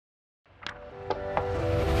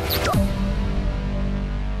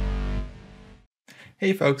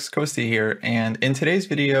Hey folks, Kostya here, and in today's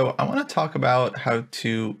video, I want to talk about how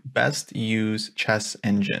to best use chess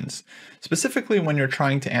engines, specifically when you're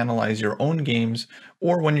trying to analyze your own games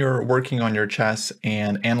or when you're working on your chess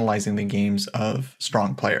and analyzing the games of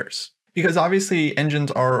strong players. Because obviously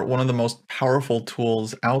engines are one of the most powerful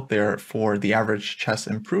tools out there for the average chess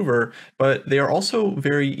improver, but they are also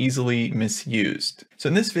very easily misused. So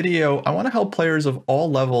in this video, I want to help players of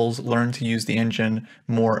all levels learn to use the engine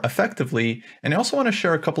more effectively, and I also want to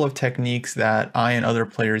share a couple of techniques that I and other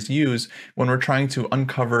players use when we're trying to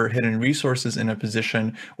uncover hidden resources in a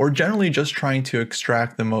position, or generally just trying to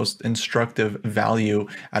extract the most instructive value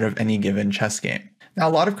out of any given chess game. Now, a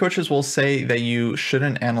lot of coaches will say that you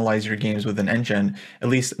shouldn't analyze your games with an engine, at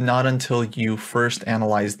least not until you first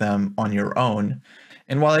analyze them on your own.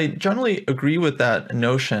 And while I generally agree with that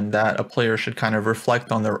notion that a player should kind of reflect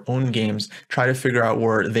on their own games, try to figure out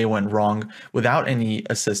where they went wrong without any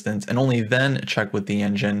assistance, and only then check with the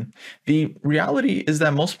engine, the reality is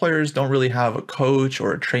that most players don't really have a coach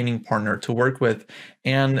or a training partner to work with,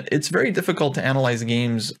 and it's very difficult to analyze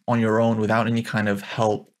games on your own without any kind of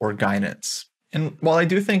help or guidance. And while I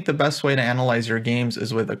do think the best way to analyze your games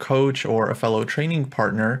is with a coach or a fellow training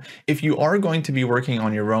partner, if you are going to be working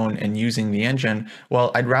on your own and using the engine,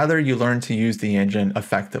 well, I'd rather you learn to use the engine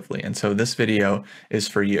effectively. And so this video is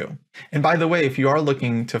for you. And by the way, if you are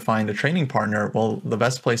looking to find a training partner, well, the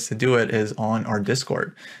best place to do it is on our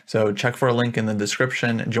Discord. So check for a link in the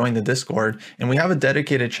description, join the Discord, and we have a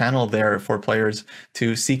dedicated channel there for players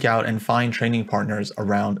to seek out and find training partners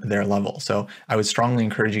around their level. So I would strongly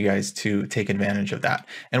encourage you guys to take advantage of that.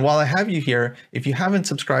 And while I have you here, if you haven't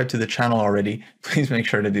subscribed to the channel already, please make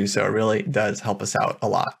sure to do so. It really does help us out a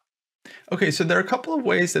lot. Okay, so there are a couple of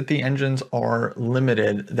ways that the engines are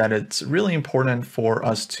limited that it's really important for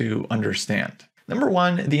us to understand. Number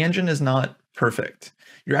one, the engine is not perfect.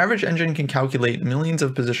 Your average engine can calculate millions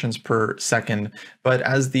of positions per second, but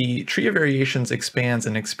as the tree of variations expands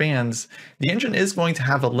and expands, the engine is going to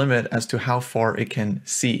have a limit as to how far it can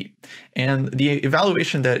see. And the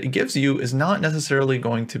evaluation that it gives you is not necessarily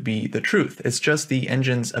going to be the truth. It's just the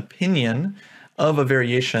engine's opinion of a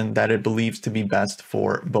variation that it believes to be best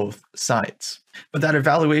for both sides. But that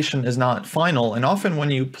evaluation is not final, and often when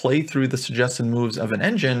you play through the suggested moves of an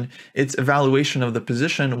engine, its evaluation of the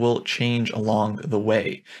position will change along the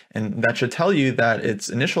way. And that should tell you that its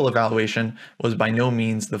initial evaluation was by no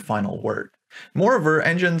means the final word. Moreover,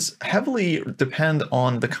 engines heavily depend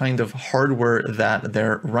on the kind of hardware that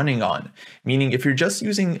they're running on, meaning if you're just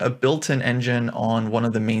using a built-in engine on one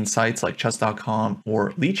of the main sites like chess.com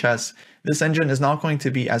or Lichess, this engine is not going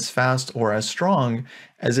to be as fast or as strong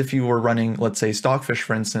as if you were running, let's say, Stockfish,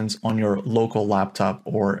 for instance, on your local laptop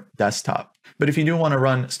or desktop. But if you do want to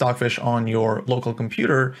run Stockfish on your local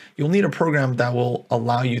computer, you'll need a program that will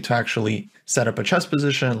allow you to actually set up a chess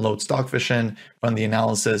position, load Stockfish in, run the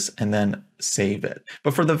analysis, and then save it.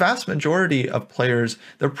 But for the vast majority of players,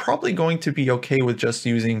 they're probably going to be okay with just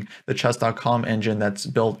using the chess.com engine that's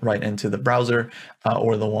built right into the browser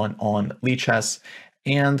or the one on Lichess.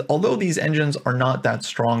 And although these engines are not that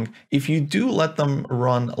strong, if you do let them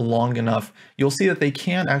run long enough, you'll see that they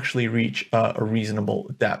can actually reach a reasonable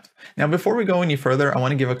depth. Now, before we go any further, I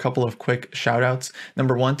want to give a couple of quick shout outs.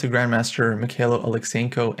 Number one, to Grandmaster Mikhailo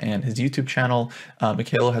Alexeyenko and his YouTube channel.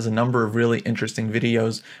 Mikhailo has a number of really interesting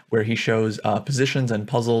videos where he shows positions and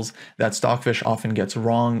puzzles that Stockfish often gets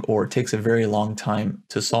wrong or takes a very long time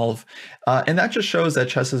to solve. And that just shows that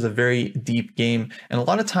chess is a very deep game. And a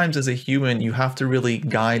lot of times as a human, you have to really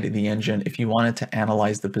guide the engine if you wanted to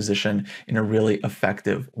analyze the position in a really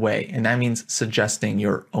effective way. And that means suggesting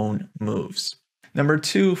your own moves. Number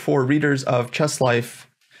two, for readers of Chess Life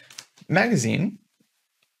magazine,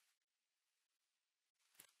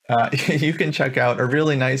 you can check out a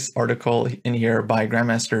really nice article in here by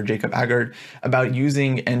Grandmaster Jacob Agard about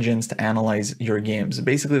using engines to analyze your games.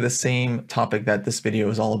 Basically the same topic that this video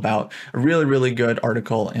is all about. A really, really good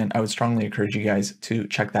article, and I would strongly encourage you guys to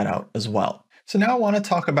check that out as well. So now I want to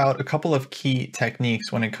talk about a couple of key techniques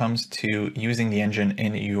when it comes to using the engine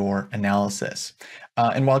in your analysis.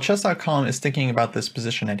 And while chess.com is thinking about this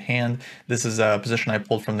position at hand, this is a position I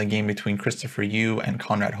pulled from the game between Christopher Yu and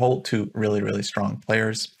Conrad Holt, two really, really strong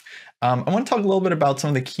players. I want to talk a little bit about some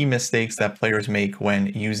of the key mistakes that players make when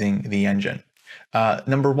using the engine.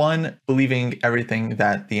 Number one, believing everything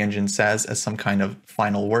that the engine says as some kind of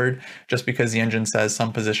final word. Just because the engine says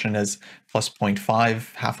some position is plus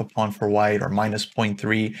 0.5, half a pawn for white, or minus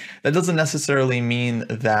 0.3, that doesn't necessarily mean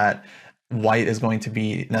that white is going to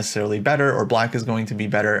be necessarily better or black is going to be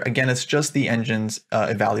better. Again, it's just the engine's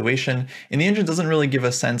evaluation, and the engine doesn't really give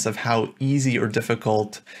a sense of how easy or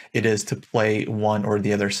difficult it is to play one or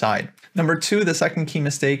the other side. Number two, the second key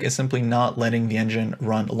mistake is simply not letting the engine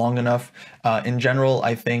run long enough. In general,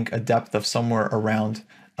 I think a depth of somewhere around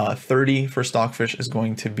 30 for Stockfish is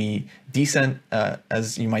going to be decent.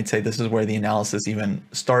 As you might say, this is where the analysis even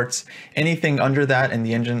starts. Anything under that and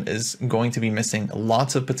the engine is going to be missing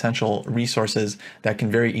lots of potential resources that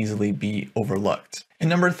can very easily be overlooked. And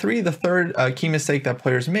number three, the third key mistake that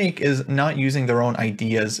players make is not using their own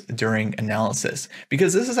ideas during analysis,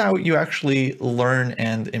 because this is how you actually learn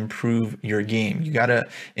and improve your game. You got to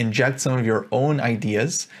inject some of your own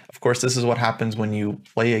ideas. Of course, this is what happens when you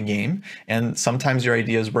play a game, and sometimes your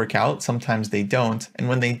ideas work out, sometimes they don't. And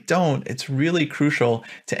when they don't, it's really crucial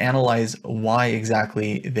to analyze why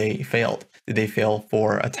exactly they failed. Did they fail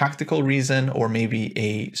for a tactical reason or maybe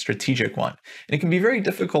a strategic one? And it can be very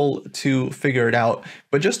difficult to figure it out,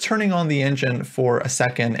 but just turning on the engine for a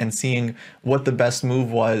second and seeing what the best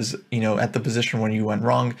move was, at the position when you went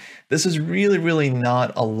wrong, this is really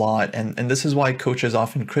not a lot. And this is why coaches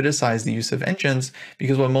often criticize the use of engines,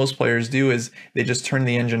 because what most players do is they just turn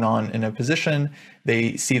the engine on in a position,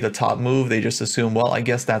 they see the top move, they just assume, well, I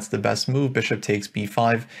guess that's the best move, bishop takes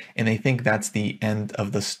b5, and they think that's the end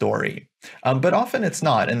of the story. But often it's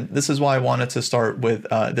not, and this is why I wanted to start with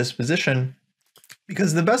this position,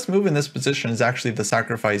 because the best move in this position is actually the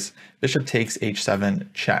sacrifice bishop takes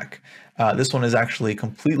h7 check. This one is actually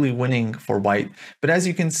completely winning for white, but as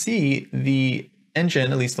you can see, the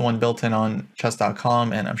engine, at least the one built in on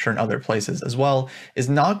chess.com and I'm sure in other places as well, is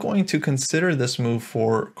not going to consider this move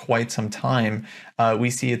for quite some time.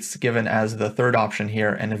 We see it's given as the third option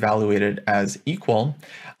here and evaluated as equal.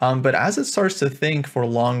 But as it starts to think for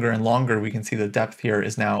longer and longer, we can see the depth here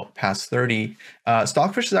is now past 30.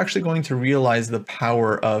 Stockfish is actually going to realize the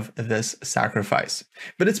power of this sacrifice.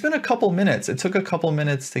 But it's been a couple minutes. It took a couple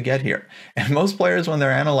minutes to get here. And most players, when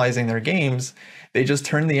they're analyzing their games, they just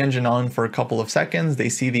turn the engine on for a couple of seconds, they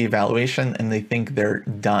see the evaluation, and they think they're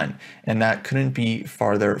done. And that couldn't be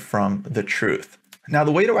farther from the truth. Now,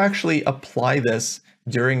 the way to actually apply this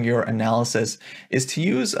during your analysis is to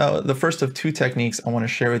use the first of two techniques I want to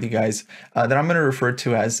share with you guys that I'm going to refer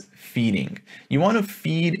to as feeding. You want to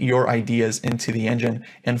feed your ideas into the engine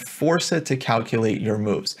and force it to calculate your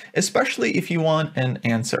moves, especially if you want an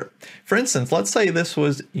answer. For instance, let's say this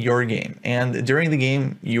was your game, and during the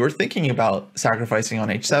game you were thinking about sacrificing on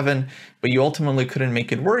h7, but you ultimately couldn't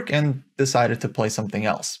make it work and decided to play something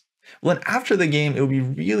else. Well, then after the game, it would be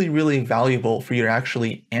really valuable for you to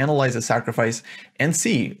actually analyze the sacrifice and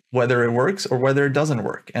see whether it works or whether it doesn't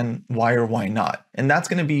work and why or why not. And that's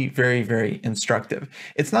going to be very instructive.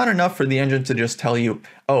 It's not enough for the engine to just tell you,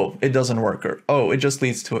 oh, it doesn't work, or oh, it just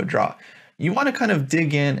leads to a draw. You want to kind of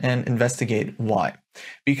dig in and investigate why.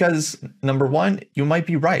 Because number one, you might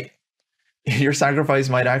be right. Your sacrifice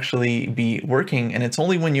might actually be working, and it's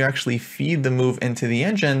only when you actually feed the move into the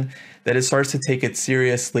engine that it starts to take it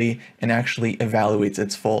seriously and actually evaluates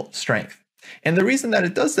its full strength. And the reason that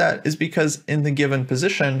it does that is because in the given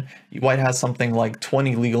position, white has something like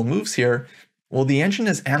 20 legal moves here. Well, the engine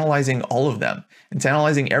is analyzing all of them. It's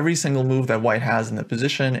analyzing every single move that white has in the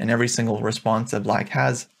position and every single response that black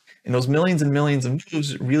has. And those millions and millions of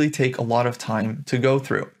moves really take a lot of time to go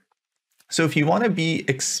through. So if you want to be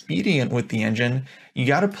expedient with the engine, you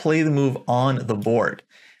got to play the move on the board.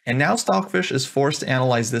 And now Stockfish is forced to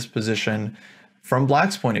analyze this position from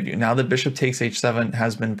black's point of view. Now the bishop takes h7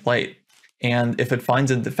 has been played. And if it finds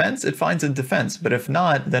a defense, it finds a defense. But if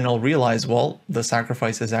not, then it'll realize, well, the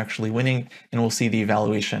sacrifice is actually winning, and we'll see the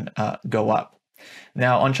evaluation go up.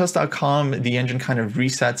 Now on chess.com, the engine kind of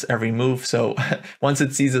resets every move. So once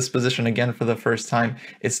it sees this position again for the first time,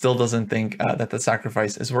 it still doesn't think that the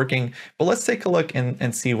sacrifice is working. But let's take a look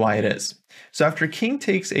and see why it is. So after king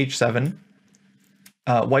takes h7,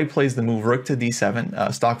 white plays the move rook to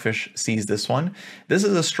d7. Stockfish sees this one. This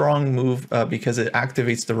is a strong move because it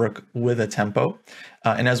activates the rook with a tempo.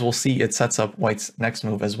 And as we'll see, it sets up white's next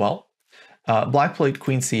move as well. Black played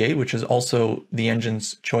queen c8, which is also the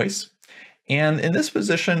engine's choice. And in this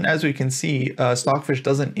position, as we can see, Stockfish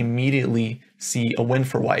doesn't immediately see a win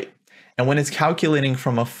for white. And when it's calculating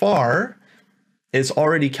from afar, it's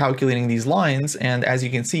already calculating these lines. And as you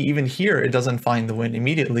can see, even here, it doesn't find the win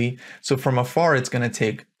immediately. So from afar, it's going to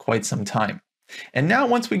take quite some time. And now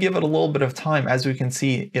once we give it a little bit of time, as we can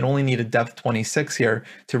see, it only needed depth 26 here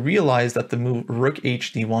to realize that the move rook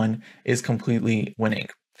hd1 is completely winning.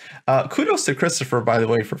 Kudos to Christopher, by the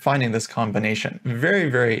way, for finding this combination.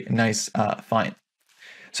 Very nice find.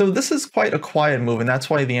 So this is quite a quiet move, and that's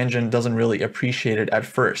why the engine doesn't really appreciate it at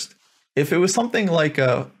first. If it was something like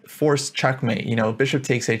a forced checkmate, bishop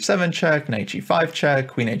takes h7 check, knight g5 check,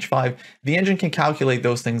 queen h5, the engine can calculate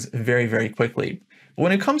those things very, very quickly. But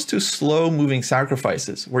when it comes to slow moving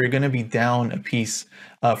sacrifices, where you're going to be down a piece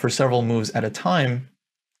for several moves at a time,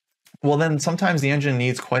 well, then sometimes the engine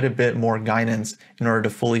needs quite a bit more guidance in order to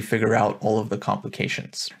fully figure out all of the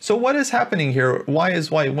complications. So what is happening here? Why is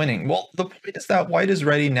white winning? Well, the point is that white is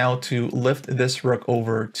ready now to lift this rook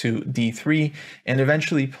over to d3 and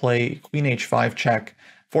eventually play queen h5 check,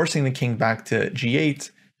 forcing the king back to g8,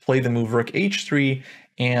 play the move rook h3,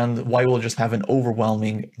 and white will just have an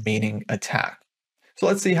overwhelming mating attack. So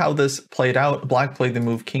let's see how this played out. Black played the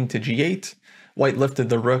move king to g8, white lifted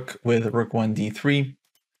the rook with rook 1 d3,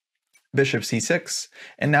 bishop c6,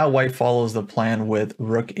 and now white follows the plan with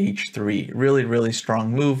rook h3. Really, really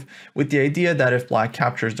strong move, with the idea that if black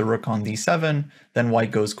captures the rook on d7, then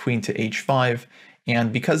white goes queen to h5,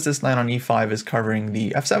 and because this knight on e5 is covering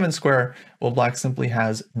the f7 square, well, black simply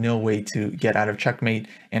has no way to get out of checkmate,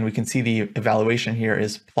 and we can see the evaluation here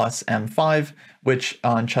is plus m5, which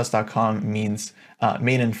on chess.com means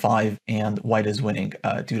mate in 5, and white is winning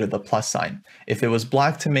due to the plus sign. If it was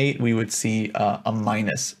black to mate, we would see a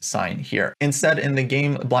minus sign here. Instead, in the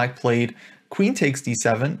game, black played queen takes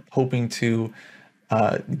d7, hoping to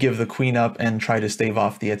give the queen up and try to stave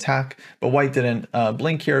off the attack, but white didn't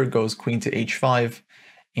blink here, goes queen to h5,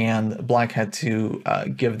 and black had to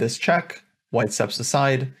give this check. White steps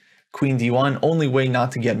aside, queen d1. Only way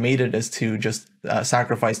not to get mated is to just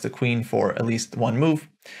sacrifice the queen for at least one move.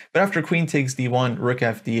 But after queen takes d1, rook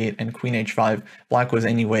fd8, and queen h5, black was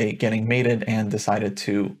anyway getting mated and decided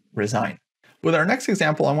to resign. With our next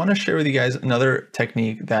example, I want to share with you guys another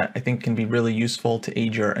technique that I think can be really useful to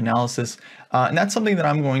aid your analysis, and that's something that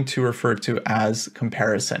I'm going to refer to as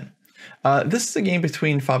comparison. This is a game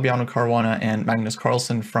between Fabiano Caruana and Magnus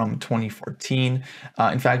Carlsen from 2014.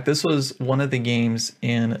 In fact, this was one of the games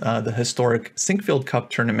in the historic Sinkfield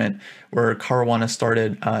Cup tournament where Caruana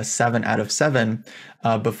started 7 out of 7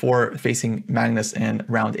 before facing Magnus in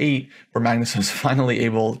round 8, where Magnus was finally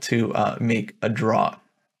able to make a draw.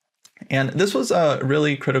 And this was a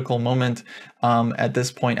really critical moment at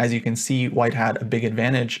this point. As you can see, white had a big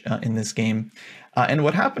advantage in this game. And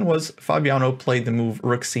what happened was Fabiano played the move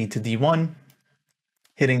rook c to d1,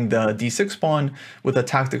 hitting the d6 pawn with a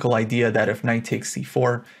tactical idea that if knight takes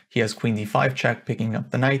c4, he has queen d5 check, picking up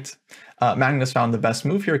the knight. Magnus found the best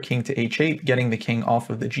move here, king to h8, getting the king off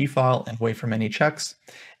of the g-file and away from any checks.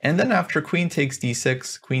 And then after queen takes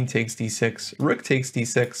d6, queen takes d6, rook takes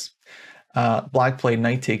d6, black played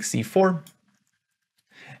knight takes c4,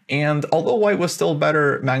 and although white was still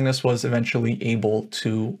better, Magnus was eventually able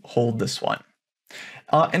to hold this one.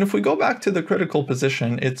 And if we go back to the critical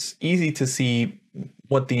position, it's easy to see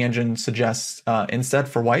what the engine suggests instead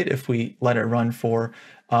for white. If we let it run for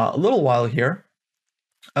a little while here,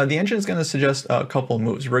 the engine is going to suggest a couple of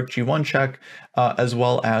moves, rook g1 check, as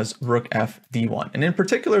well as rook fd1. And in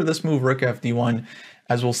particular, this move, rook fd1,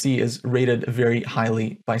 as we'll see, is rated very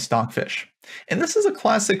highly by Stockfish. And this is a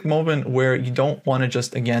classic moment where you don't want to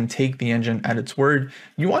just, again, take the engine at its word.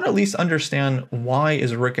 You want to at least understand why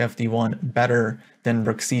is rook fd1 better than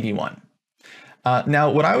rook cd1. Now,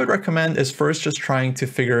 what I would recommend is first just trying to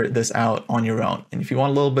figure this out on your own. And if you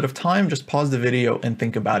want a little bit of time, just pause the video and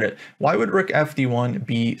think about it. Why would rook fd1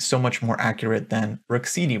 be so much more accurate than rook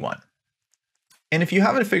cd1? And if you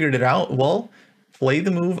haven't figured it out, well, play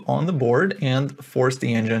the move on the board and force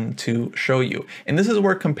the engine to show you. And this is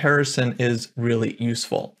where comparison is really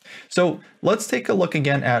useful. So let's take a look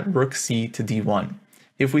again at rook c to d1.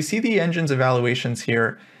 If we see the engine's evaluations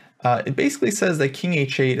here, it basically says that king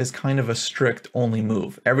h8 is kind of a strict only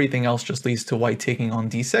move. Everything else just leads to white taking on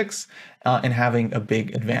d6 and having a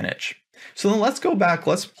big advantage. So then let's go back,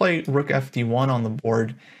 let's play rook fd1 on the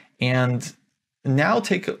board, and now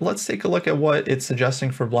let's take a look at what it's suggesting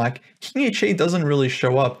for black. King h8 doesn't really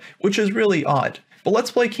show up, which is really odd. But let's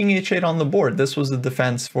play king h8 on the board. This was the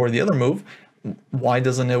defense for the other move. Why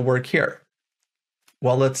doesn't it work here?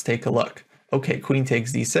 Well, let's take a look. Okay, queen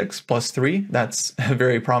takes d6 plus 3. That's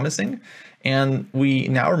very promising. And we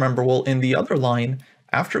now remember, well, in the other line,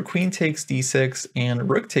 after queen takes d6 and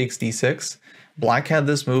rook takes d6, black had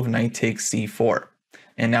this move, knight takes c4.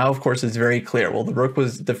 And now, of course, it's very clear. Well, the rook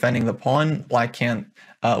was defending the pawn. Black can't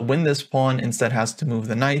win this pawn, instead has to move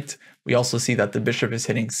the knight. We also see that the bishop is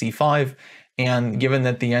hitting c5. And given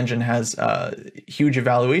that the engine has huge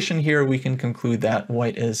evaluation here, we can conclude that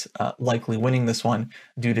white is likely winning this one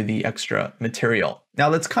due to the extra material. Now,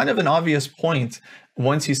 that's kind of an obvious point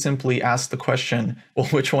once you simply ask the question, well,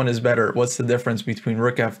 which one is better? What's the difference between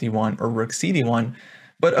rook fd1 or rook cd1?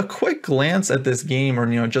 But a quick glance at this game,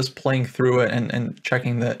 or just playing through it and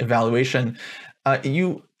checking the evaluation,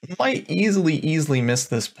 you might easily miss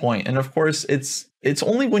this point. And of course, it's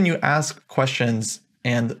only when you ask questions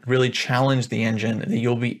and really challenge the engine that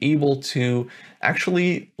you'll be able to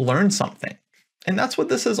actually learn something. And that's what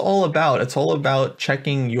this is all about. It's all about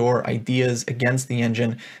checking your ideas against the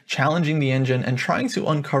engine, challenging the engine, and trying to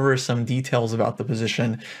uncover some details about the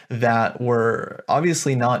position that were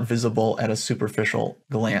obviously not visible at a superficial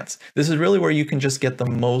glance. This is really where you can just get the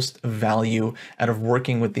most value out of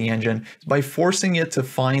working with the engine by forcing it to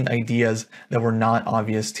find ideas that were not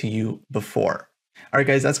obvious to you before. All right,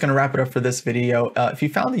 guys, that's going to wrap it up for this video. If you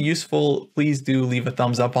found it useful, please do leave a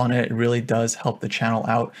thumbs up on it. It really does help the channel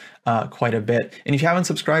out quite a bit. And if you haven't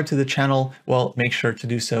subscribed to the channel, well, make sure to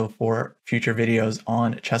do so for future videos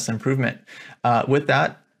on chess improvement. With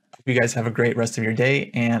that, hope you guys have a great rest of your day,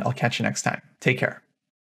 and I'll catch you next time. Take care.